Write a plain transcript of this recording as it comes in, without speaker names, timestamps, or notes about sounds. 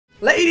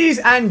Ladies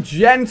and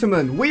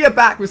gentlemen, we are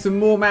back with some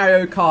more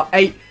Mario Kart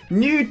 8.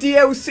 New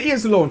DLC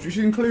has launched, which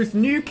includes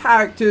new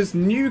characters,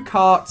 new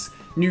karts,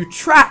 new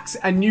tracks,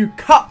 and new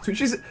cups,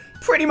 which is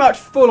pretty much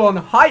full-on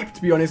hype,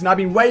 to be honest. And I've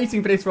been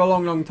waiting for this for a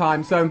long, long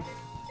time. So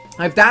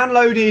I've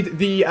downloaded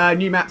the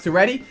new maps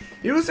already.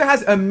 It also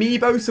has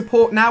amiibo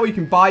support now, where you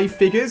can buy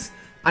figures.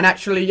 And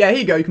actually, yeah, here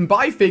you go. You can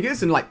buy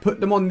figures and like put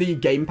them on the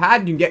gamepad.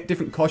 You can get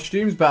different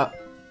costumes, but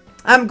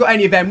I haven't got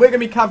any of them. We're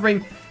going to be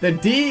covering the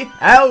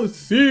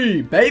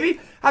DLC, baby.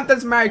 I haven't done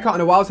some Mario Kart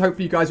in a while, so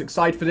hopefully you guys are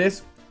excited for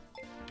this.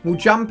 We'll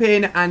jump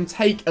in and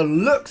take a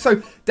look.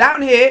 So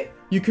down here,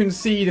 you can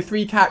see the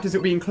 3 characters that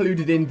will be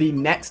included in the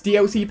next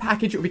DLC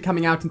package. It will be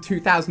coming out in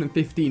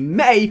 2015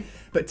 May.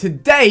 But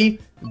today,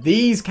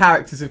 these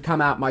characters have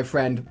come out, my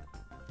friend.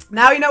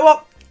 Now, you know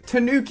what?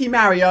 Tanuki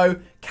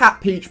Mario,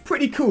 Cat Peach,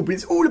 pretty cool, but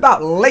it's all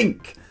about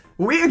Link.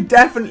 We're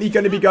definitely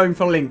going to be going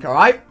for Link,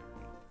 alright?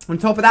 On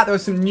top of that, there are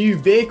some new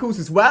vehicles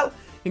as well,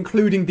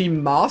 including the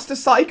Master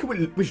Cycle,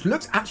 which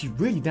looks actually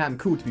really damn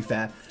cool, to be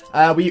fair.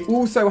 We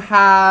also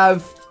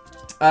have,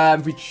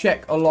 if we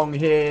check along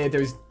here,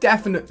 there is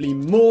definitely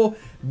more.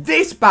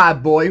 This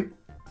bad boy,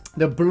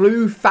 the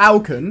Blue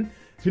Falcon,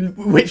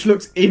 which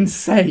looks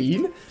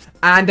insane.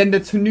 And then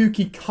the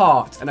Tanuki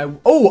Kart. And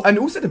and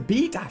also the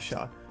Bee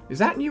Dasher. Is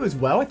that new as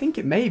well? I think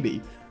it may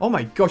be. Oh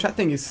my gosh, that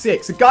thing is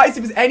sick. So guys,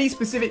 if there's any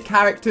specific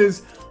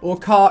characters or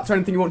karts or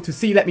anything you want to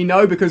see, let me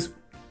know, because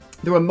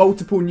there are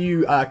multiple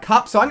new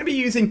cups. So I'm going to be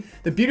using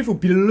the beautiful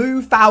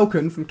Blue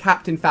Falcon from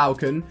Captain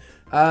Falcon.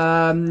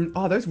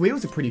 Oh, those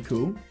wheels are pretty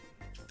cool.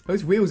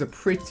 Those wheels are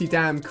pretty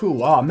damn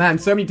cool. Oh man,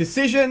 so many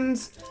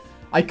decisions.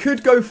 I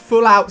could go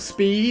full out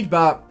speed,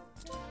 but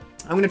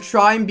I'm going to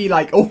try and be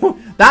like, oh,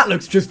 that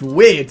looks just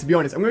weird, to be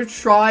honest. I'm going to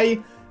try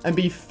and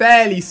be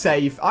fairly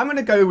safe. I'm going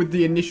to go with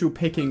the initial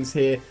pickings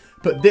here.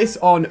 Put this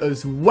on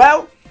as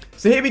well.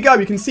 So here we go.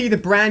 You can see the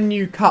brand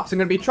new cups. I'm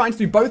going to be trying to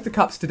do both the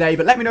cups today,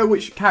 but let me know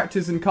which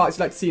characters and karts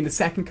you'd like to see in the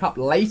second cup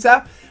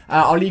later.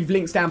 I'll leave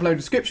links down below in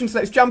the description. So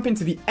let's jump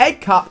into the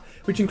Egg Cup,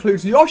 which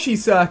includes Yoshi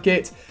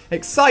Circuit,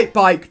 Excite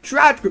Bike,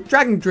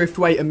 Dragon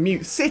Driftway, and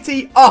Mute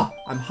City. Oh,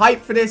 I'm hyped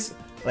for this.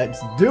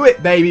 Let's do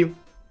it, baby.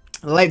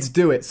 Let's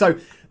do it. So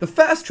the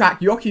first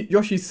track,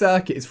 Yoshi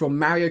Circuit, is from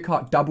Mario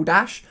Kart Double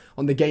Dash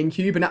on the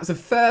GameCube, and that's the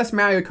first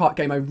Mario Kart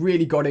game I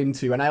really got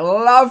into, and I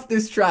love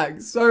this track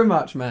so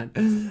much,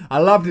 man. I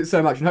loved it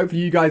so much, and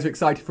hopefully you guys are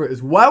excited for it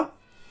as well.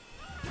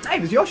 Hey,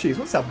 there's Yoshi's.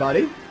 What's up,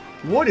 buddy?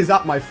 What is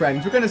up, my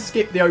friends? We're going to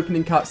skip the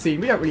opening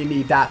cutscene. We don't really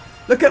need that.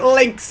 Look at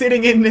Link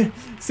sitting in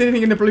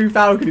the Blue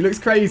Falcon. He looks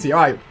crazy. All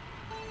right,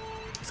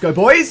 let's go,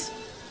 boys.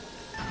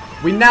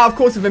 We now, of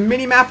course, have a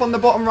mini-map on the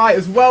bottom right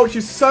as well, which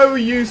is so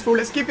useful.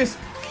 Let's give this...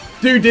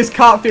 Dude, this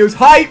kart feels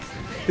hype.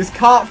 This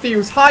kart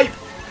feels hype.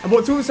 And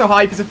what's also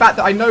hype is the fact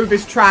that I know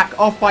this track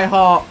off by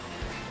heart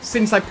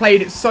since I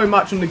played it so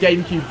much on the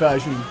GameCube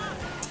version.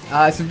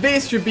 So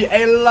this should be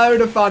a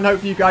load of fun.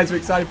 Hopefully you guys are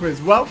excited for it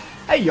as well.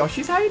 Hey,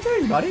 Yoshis, how you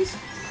doing, buddies?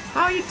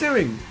 How are you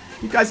doing?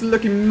 You guys are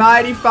looking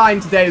mighty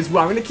fine today as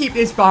well. I'm going to keep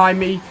this behind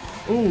me.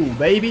 Ooh,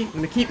 baby. I'm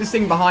going to keep this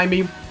thing behind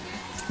me.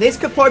 This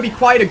could probably be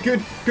quite a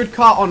good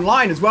kart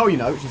online as well, you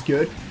know, which is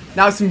good.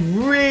 Now,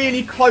 some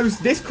really close...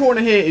 This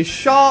corner here is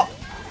sharp.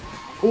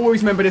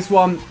 Always remember this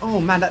one. Oh,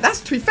 man, that's,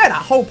 to be fair,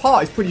 that whole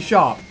part is pretty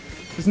sharp.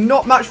 There's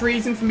not much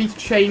reason for me to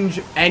change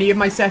any of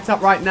my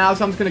setup right now,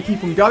 so I'm just going to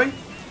keep on going.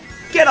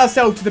 Get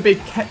ourselves to the big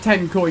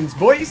 10 coins,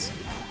 boys.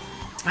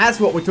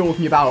 That's what we're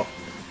talking about.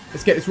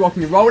 Let's get this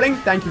rocking and rolling.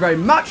 Thank you very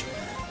much.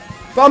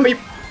 Bombi.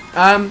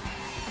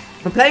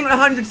 We're playing on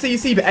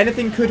 100cc, but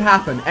anything could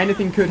happen.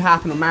 Anything could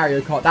happen on Mario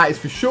Kart, that is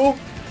for sure.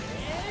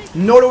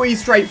 Not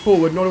always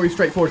straightforward, not always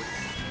straightforward.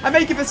 I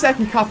may give a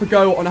second cup a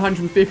go on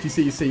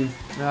 150cc.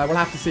 We'll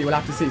have to see, we'll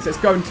have to see. So let's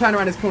go and turn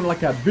around this corner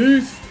like a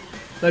beast.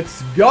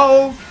 Let's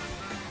go.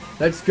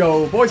 Let's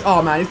go, boys.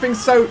 Oh, man, it's been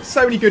so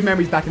many good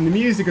memories back in the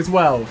music as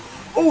well.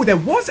 Oh, there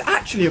was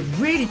actually a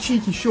really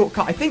cheeky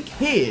shortcut. I think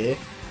here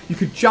you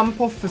could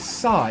jump off the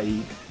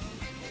side,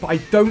 but I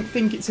don't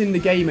think it's in the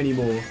game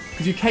anymore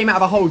because you came out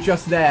of a hole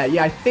just there.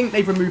 Yeah, I think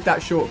they've removed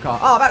that shortcut.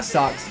 Oh, that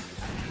sucks.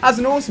 That's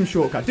an awesome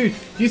shortcut. Dude,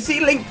 do you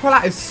see Link pull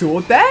out his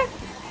sword there?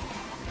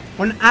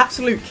 What an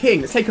absolute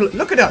king. Let's take a look.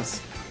 Look at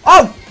us.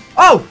 Oh!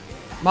 Oh!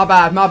 My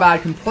bad, my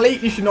bad.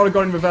 Completely should not have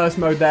gone in reverse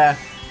mode there.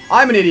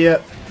 I'm an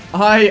idiot.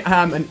 I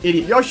am an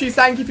idiot. Yoshi,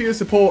 thank you for your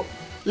support.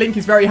 Link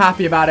is very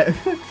happy about it,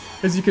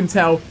 as you can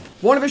tell.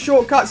 One of the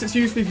shortcuts that's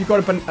useful if you've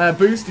got a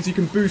boost is you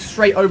can boost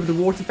straight over the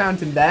water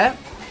fountain there.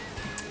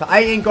 But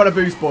I ain't got a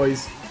boost,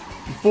 boys.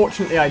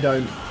 Unfortunately, I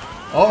don't.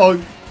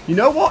 Uh-oh. You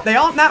know what? They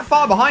aren't that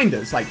far behind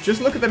us. Like,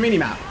 just look at the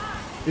minimap.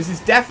 This is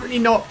definitely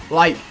not,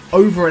 like,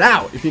 over and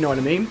out, if you know what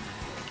I mean.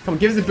 Come on,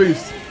 give us a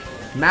boost.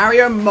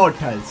 Mario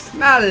Modpez.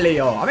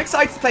 Mario. I'm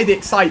excited to play the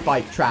Excite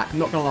Bike track. I'm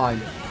not gonna lie.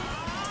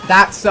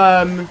 That's,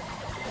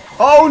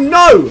 Oh,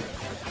 no!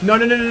 No,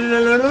 no, no, no,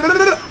 no, no,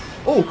 no, no.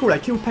 Oh, cool. I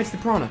killed Pets the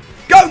Piranha.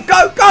 Go,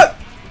 go, go!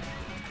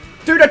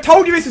 Dude, I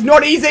told you this is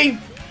not easy.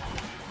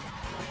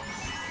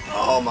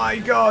 Oh, my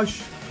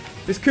gosh.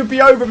 This could be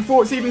over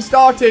before it's even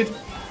started.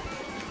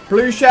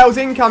 Blue shells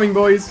incoming,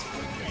 boys.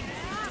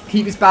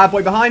 Keep this bad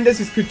boy behind us.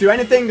 This could do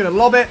anything. Gonna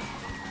lob it.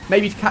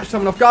 Maybe to catch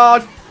someone off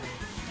guard.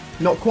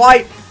 Not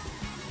quite.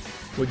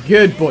 We're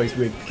good, boys.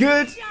 We're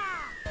good.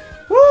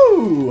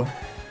 Woo!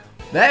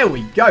 There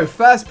we go.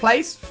 First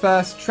place.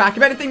 First track.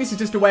 If anything, this is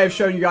just a way of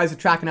showing you guys the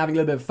track and having a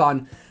little bit of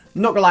fun.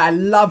 I'm not gonna lie. I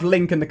love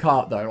Link in the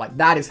kart, though. Like,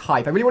 that is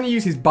hype. I really want to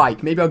use his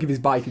bike. Maybe I'll give his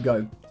bike a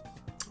go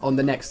on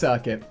the next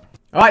circuit.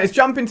 Alright, let's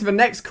jump into the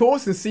next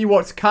course and see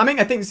what's coming.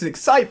 I think this is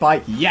Excite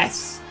Bike.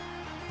 Yes!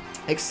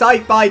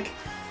 Excite Bike.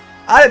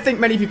 I don't think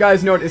many of you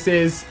guys know what this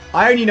is.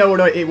 I only know what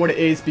it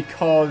is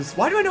because...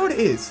 Why do I know what it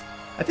is?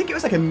 I think it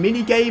was like a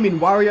mini game in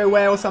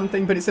WarioWare or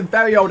something, but it's a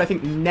very old, I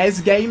think,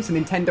 NES game. It's a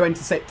Nintendo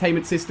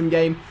Entertainment System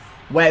game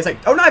where it's like...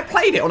 Oh no, I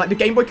played it on like the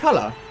Game Boy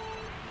Color.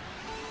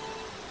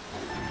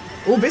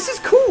 Oh, this is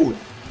cool.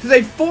 So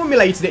they've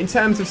formulated it in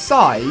terms of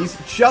size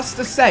just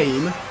the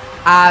same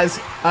as...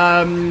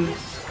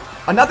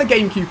 another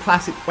GameCube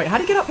classic. Wait, how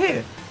did he get up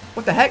here?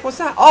 What the heck? What's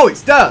that? Oh,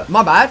 it's dirt.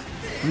 My bad.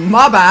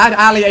 My bad.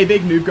 Ali-A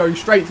big noob going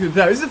straight through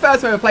the dirt. This is the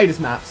first time I ever played this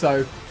map,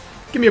 so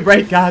give me a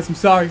break, guys. I'm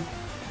sorry.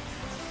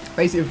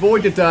 Basically,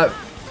 avoid the dirt.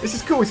 This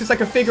is cool. It's just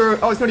like a figure.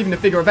 Oh, it's not even a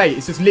figure of 8.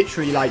 It's just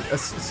literally like a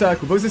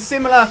circle. But it was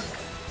a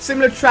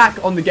similar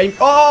track on the game.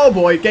 Oh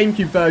boy,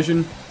 GameCube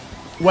version,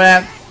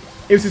 where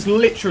it was just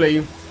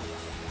literally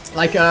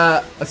like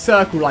a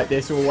circle like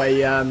this, or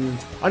an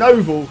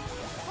oval.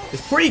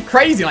 It's pretty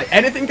crazy, like,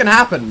 anything can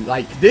happen.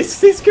 Like,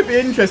 this could be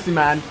interesting,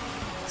 man.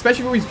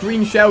 Especially with all these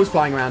green shells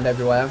flying around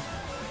everywhere.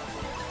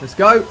 Let's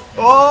go.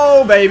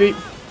 Oh, baby.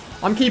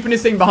 I'm keeping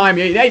this thing behind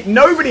me. Ain't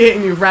nobody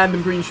hitting me with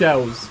random green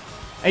shells.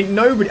 Ain't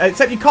nobody.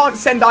 Except you can't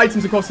send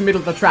items across the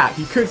middle of the track.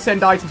 You could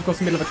send items across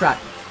the middle of the track.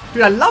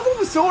 Dude, I love all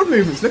the sword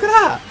movements. Look at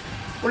that.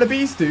 What a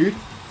beast, dude.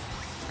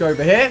 Let's go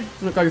over here.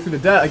 I'm not going through the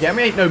dirt again.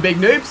 We ain't no big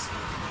noobs.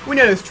 We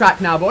know this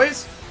track now,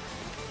 boys.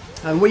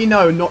 And we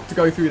know not to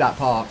go through that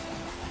part.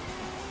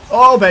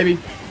 Oh, baby.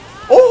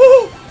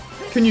 Oh!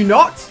 Can you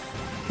not?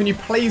 Can you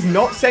please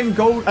not send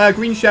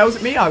green shells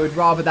at me? I would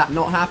rather that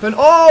not happen.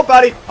 Oh,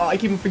 buddy. Oh, I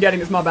keep on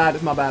forgetting. It's my bad.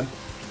 It's my bad.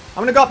 I'm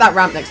going to go up that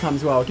ramp next time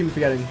as well. I keep on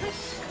forgetting.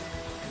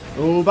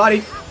 Oh, buddy.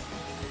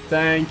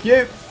 Thank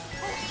you.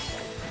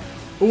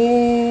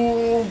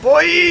 Oh,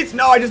 boys.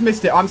 No, I just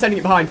missed it. I'm sending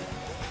it behind.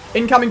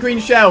 Incoming green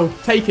shell.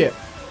 Take it.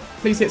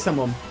 Please hit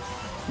someone.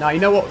 Now, you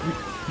know what?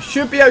 You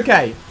should be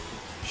okay.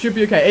 Should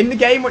be okay. In the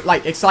game, with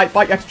like Excite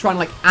Bike, you have to try and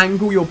like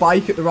angle your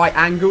bike at the right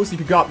angle so you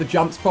could go up the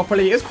jumps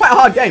properly. It was quite a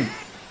hard game.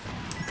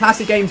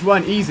 Classic games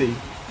weren't easy.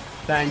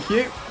 Thank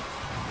you.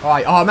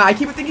 Alright. Oh man, I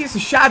keep thinking it's a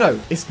shadow.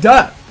 It's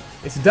dirt.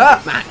 It's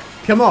dirt, man.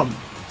 Come on.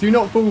 Do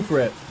not fall for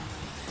it.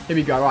 Here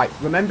we go. Right.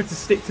 Remember to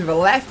stick to the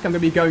left. I'm going to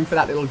be going for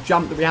that little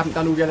jump that we haven't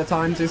done all the other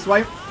times this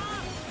way.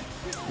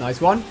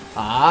 Nice one.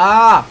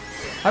 Ah.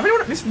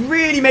 This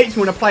really makes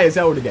me want to play a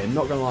Zelda game.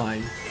 Not going to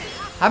lie.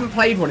 I haven't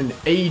played one in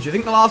ages. I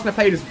think the last one I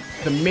played was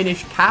the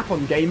Minish Cap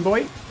on Game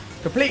Boy.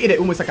 Completed it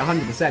almost like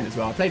 100% as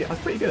well. I played it. I was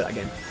pretty good at that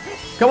game.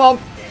 Come on.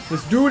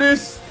 Let's do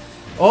this.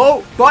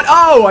 Oh, but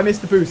oh, I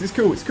missed the boost. It's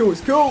cool. It's cool.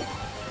 It's cool.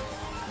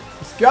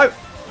 Let's go.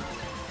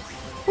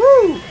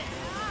 Woo.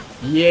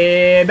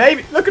 Yeah,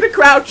 baby. Look at the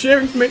crowd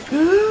cheering for me.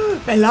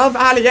 They love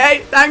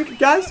Ali-A. Thank you,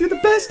 guys. You're the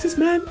bestest,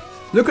 man.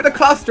 Look at the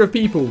cluster of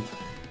people.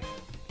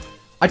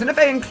 I don't know if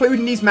they're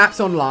including these maps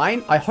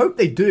online. I hope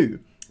they do.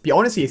 Be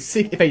honestly,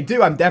 if they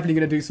do, I'm definitely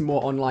going to do some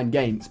more online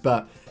games.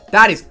 But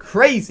that is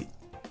crazy.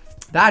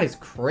 That is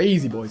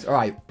crazy, boys. All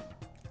right.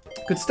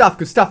 Good stuff.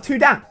 Good stuff. 2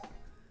 down.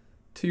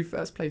 2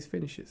 first place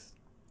finishes.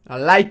 I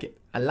like it.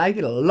 I like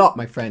it a lot,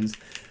 my friends.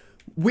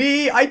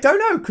 I don't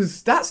know,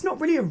 because that's not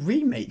really a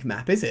remake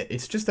map, is it?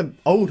 It's just an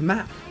old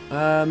map.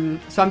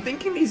 So I'm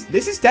thinking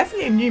this is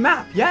definitely a new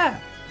map. Yeah.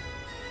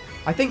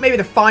 I think maybe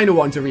the final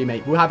one's a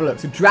remake. We'll have a look.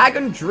 So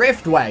Dragon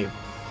Driftway.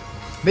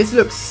 This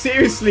looks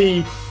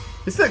seriously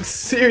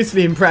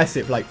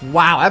impressive. Like,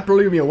 wow, that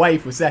blew me away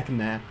for a second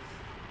there.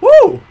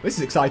 Woo! This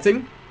is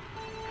exciting.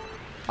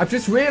 I've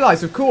just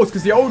realised, of course,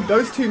 because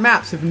those 2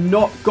 maps have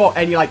not got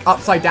any, like,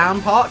 upside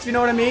down parts, you know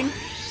what I mean?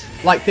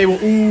 Like, they were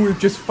all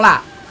just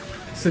flat.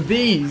 So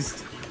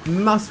these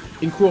must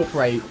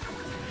incorporate,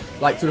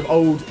 like, sort of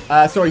old,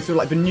 sort of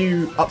like the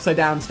new upside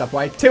down stuff,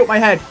 right? Tilt my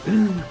head,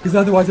 because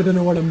otherwise I don't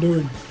know what I'm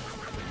doing.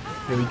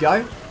 Here we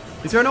go.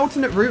 Is there an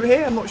alternate route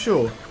here? I'm not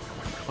sure.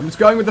 I'm just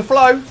going with the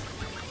flow.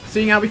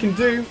 Seeing how we can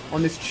do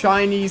on this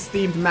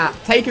Chinese-themed map.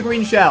 Take a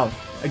green shell.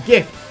 A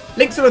gift.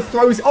 Link sort of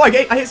throws... Oh, I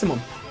hit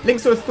someone. Link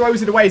sort of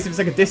throws it away as if it's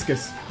like a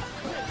discus.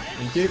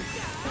 Thank you.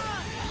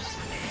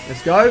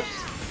 Let's go.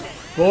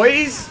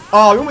 Boys.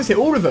 Oh, we almost hit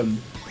all of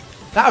them.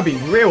 That would be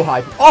real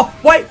hype. Oh,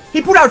 wait.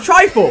 He pulled out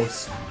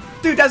Triforce.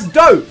 Dude, that's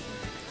dope.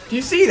 Do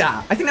you see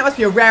that? I think that must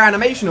be a rare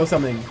animation or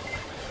something.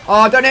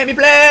 Oh, don't hit me,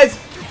 please.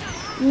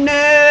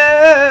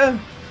 No.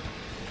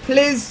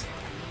 Please.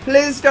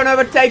 Please don't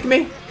overtake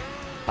me.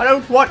 I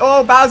don't want...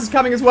 Oh, Bowser's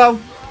coming as well.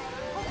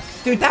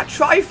 Dude, that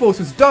Triforce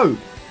was dope.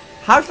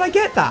 How did I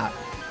get that?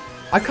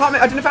 I don't know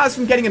if that was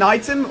from getting an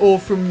item or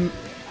from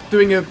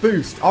doing a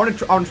boost. I want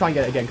to try and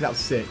get it again because that was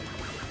sick.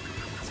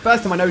 It's the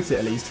first time I noticed it,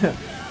 at least.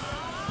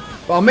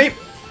 Well, me.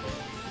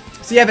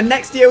 So yeah, the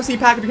next DLC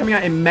pack will be coming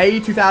out in May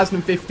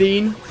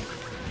 2015.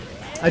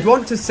 I'd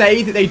want to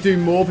say that they do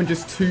more than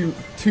just two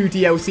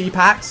DLC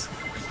packs.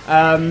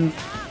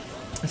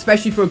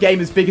 Especially for a game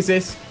as big as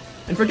this.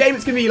 And for a game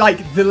that's going to be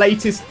like the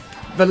latest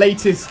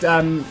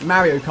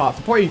Mario Kart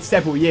for probably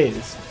several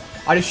years.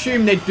 I'd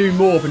assume they'd do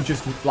more than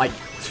just like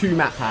 2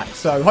 map packs.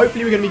 So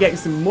hopefully we're going to be getting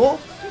some more.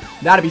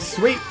 That'd be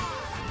sweet.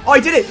 Oh,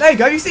 he did it. There you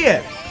go. You see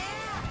it.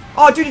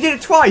 Oh, dude, he did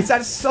it twice.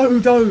 That's so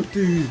dope,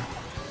 dude.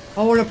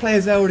 I want to play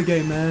a Zelda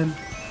game, man.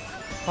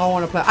 I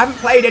want to play. I haven't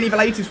played any of the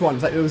latest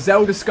ones. Like, there was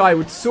Zelda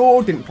Skyward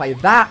Sword. Didn't play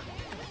that.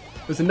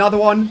 There's another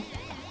one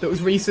that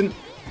was recent.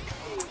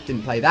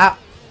 Didn't play that.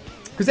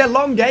 Because they're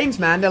long games,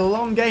 man. They're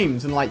long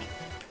games. And, like,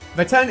 if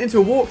I turn it into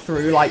a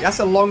walkthrough, like, that's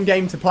a long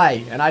game to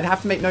play. And I'd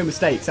have to make no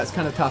mistakes. That's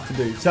kind of tough to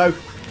do. So,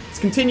 let's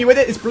continue with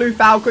it. It's Blue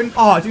Falcon.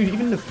 Oh, dude,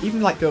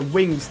 even like, the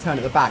wings turn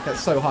at the back.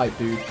 That's so hype,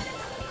 dude.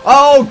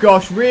 Oh,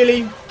 gosh,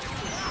 really?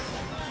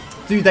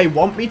 Do they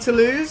want me to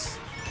lose?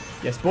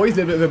 Yes, boys. A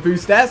little bit of a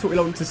boost there. That's what we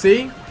want to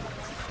see.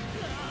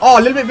 Oh,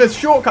 a little bit of a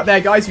shortcut there,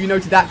 guys, if you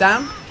noted that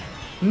down.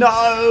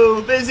 No,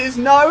 this is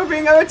no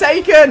being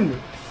overtaken.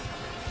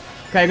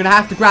 Okay, I'm going to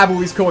have to grab all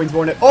these coins,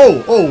 won't it?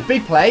 Oh,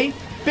 big play.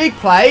 Big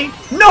play.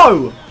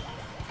 No!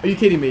 Are you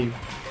kidding me?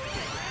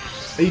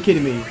 Are you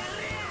kidding me?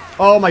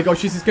 Oh my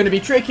gosh, this is going to be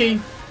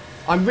tricky.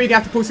 I'm really going to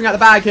have to pull something out of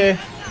the bag here.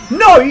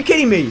 No, are you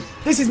kidding me?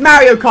 This is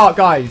Mario Kart,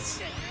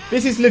 guys.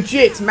 This is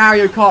legit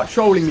Mario Kart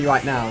trolling me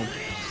right now.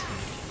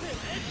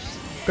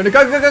 Gonna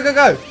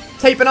go.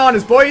 Take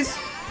bananas, boys.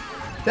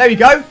 There we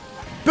go.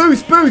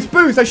 Boost.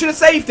 I should have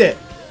saved it.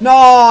 No,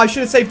 I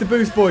should have saved the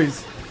boost,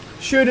 boys.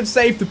 Should have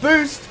saved the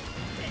boost.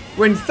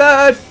 We're in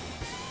 3rd.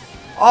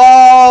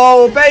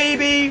 Oh,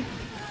 baby.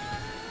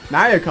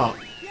 Mario Kart.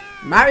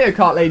 Mario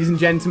Kart, ladies and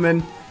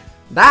gentlemen.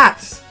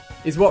 That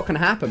is what can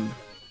happen.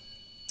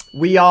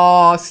 We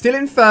are still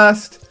in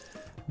 1st,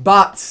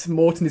 but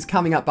Morton is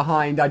coming up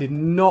behind. I did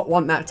not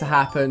want that to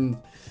happen.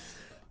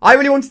 I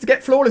really wanted to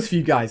get flawless for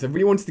you guys. I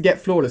really wanted to get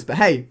flawless. But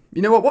hey,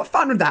 you know what? What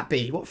fun would that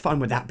be? What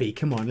fun would that be?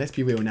 Come on, let's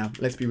be real now.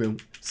 Let's be real.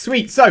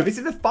 Sweet. So, this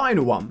is the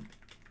final one.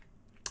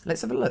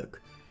 Let's have a look.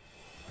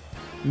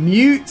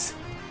 Mute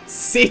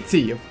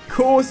City. Of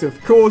course.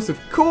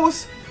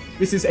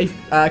 This is a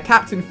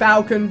Captain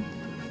Falcon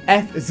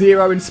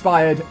F-Zero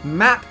inspired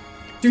map.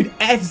 Dude,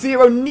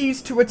 F-Zero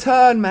needs to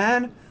return,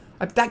 man.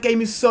 That game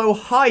is so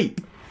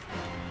hype.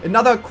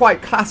 Another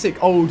quite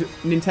classic old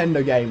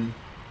Nintendo game.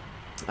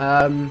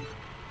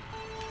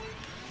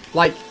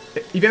 Like,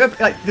 if you ever,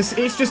 like, this,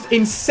 it's just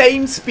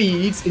insane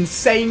speeds,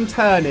 insane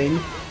turning,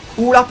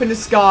 all up in the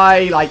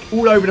sky, like,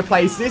 all over the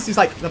place. This is,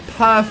 like, the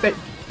perfect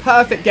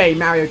game,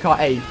 Mario Kart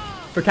 8,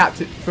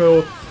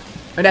 for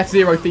an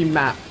F-Zero themed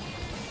map.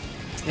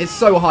 It's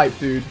so hyped,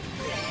 dude.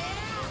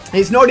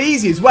 It's not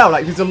easy as well,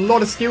 like, there's a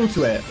lot of skill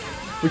to it,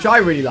 which I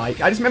really like.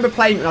 I just remember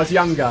playing it when I was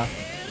younger,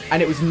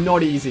 and it was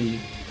not easy.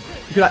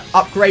 You could, like,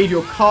 upgrade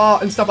your car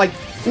and stuff, like,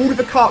 all of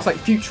the karts, like,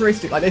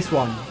 futuristic, like this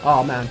one.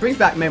 Oh, man. Brings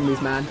back memories,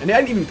 man. And I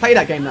didn't even play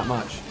that game that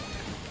much.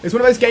 It's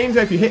one of those games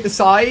where if you hit the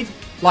side,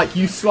 like,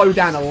 you slow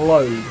down a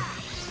load. You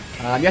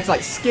had to,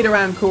 like, skid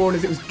around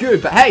corners. It was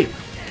good. But, hey,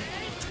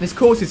 this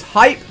course is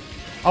hype.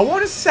 I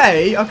want to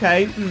say,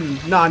 okay,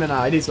 no,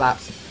 it is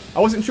laps. I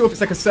wasn't sure if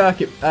it's, like, a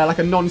circuit, like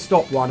a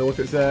non-stop one, or if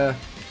it's a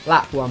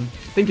lap one.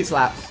 I think it's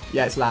laps.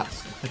 Yeah, it's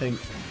laps, I think.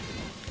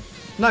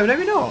 No,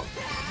 maybe not.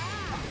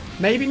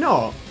 Maybe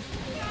not.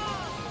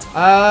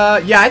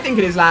 Yeah, I think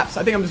it is laps.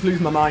 I think I'm just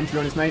losing my mind, to be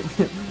honest, mate.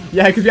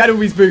 Yeah, because we had all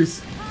these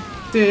boosts.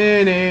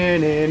 And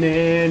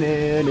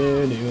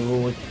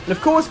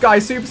of course,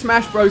 guys, Super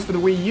Smash Bros. For the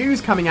Wii U's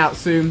coming out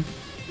soon.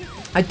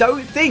 I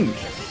don't think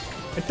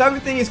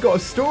it's got a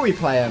story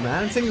player,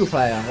 man. Single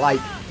player. Like,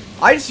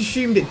 I just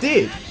assumed it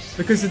did.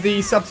 Because of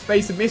the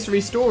Subspace of Mystery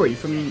story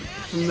from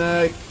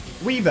the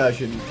Wii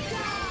version.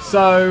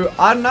 So,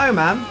 I don't know,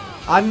 man.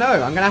 I don't know.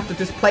 I'm going to have to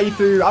just play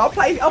through. I'll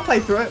play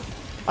through it.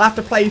 I'll have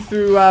to play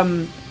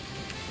through,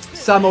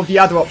 some of the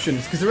other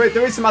options, because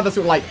there is some other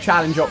sort of like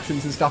challenge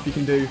options and stuff you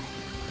can do.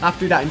 I have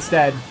to do that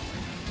instead.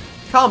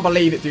 Can't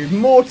believe it, dude.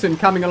 Morton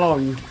coming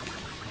along.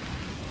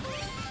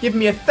 Give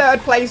me a 3rd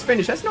place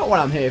finish. That's not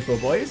what I'm here for,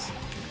 boys.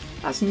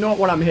 That's not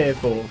what I'm here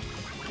for.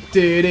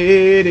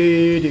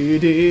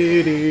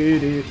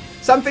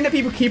 Something that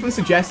people keep on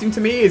suggesting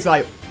to me is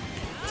like,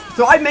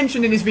 so I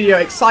mentioned in this video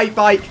Excite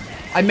Bike,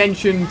 I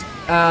mentioned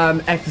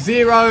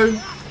F-Zero.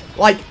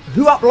 Like,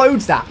 who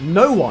uploads that?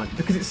 No one,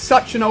 because it's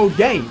such an old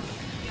game.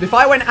 But if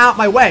I went out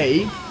my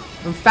way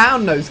and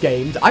found those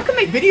games, I could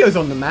make videos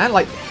on them, man.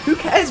 Like, who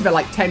cares if they're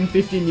like 10,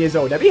 15 years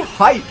old? They'd be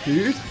hype,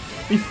 dude.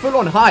 Be full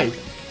on hype.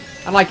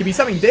 And like, it'd be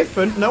something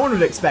different. No one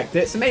would expect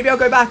it. So maybe I'll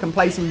go back and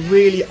play some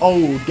really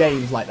old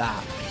games like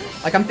that.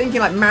 Like, I'm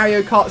thinking like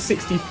Mario Kart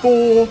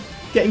 64,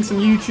 getting some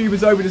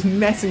YouTubers over just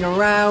messing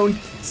around.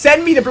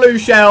 Send me the blue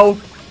shell.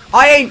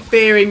 I ain't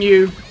fearing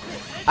you.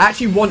 I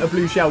actually want a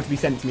blue shell to be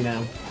sent to me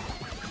now.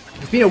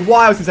 It's been a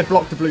while since I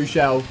blocked a blue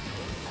shell.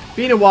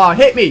 Been a while.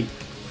 Hit me.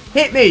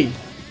 Hit me.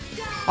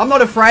 I'm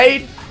not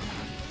afraid.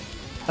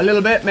 A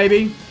little bit,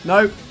 maybe.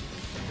 No.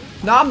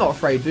 No, I'm not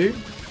afraid, dude.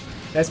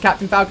 There's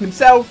Captain Falcon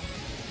himself.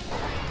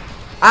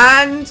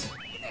 And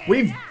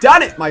we've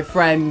done it, my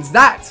friends.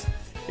 That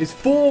is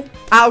 4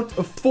 out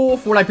of 4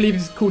 for what I believe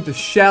is called the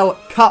Shell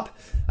Cup.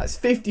 That's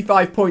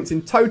 55 points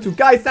in total.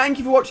 Guys, thank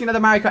you for watching another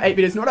Mario Kart 8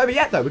 video. It's not over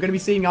yet, though. We're going to be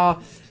seeing our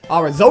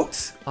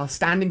results, our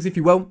standings, if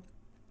you will.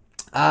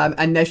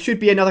 And there should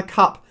be another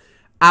cup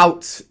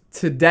out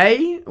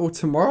today or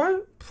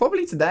tomorrow.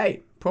 Probably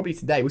today. Probably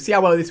today. We'll see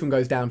how well this one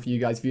goes down for you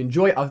guys. If you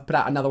enjoy it, I'll put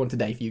out another one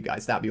today for you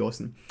guys. That'd be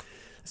awesome.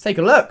 Let's take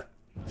a look.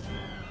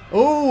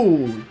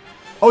 Oh,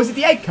 is it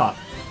the Egg Cup?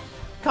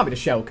 Can't be the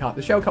Shell Cup.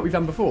 The Shell Cup we've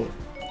done before.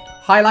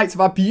 Highlights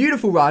of our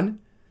beautiful run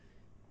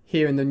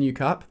here in the new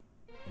cup.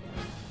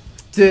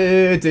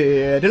 That's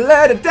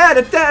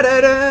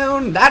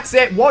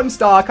it. 1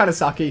 star. Kind of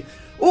sucky.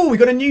 Oh, we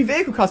got a new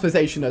vehicle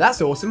customization though.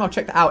 That's awesome. I'll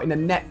check that out in the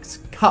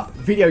next cup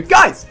video.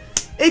 Guys,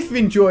 if you've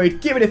enjoyed,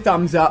 give it a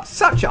thumbs up.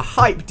 Such a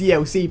hype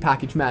DLC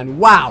package, man.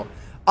 Wow.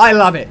 I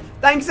love it.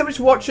 Thank you so much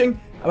for watching.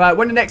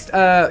 When the next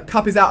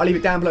cup is out, I'll leave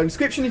it down below in the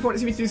description. If you want to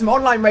see me do some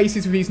online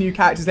races with these new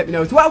characters, let me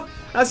know as well.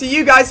 And I'll see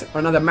you guys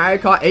on another Mario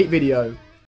Kart 8 video.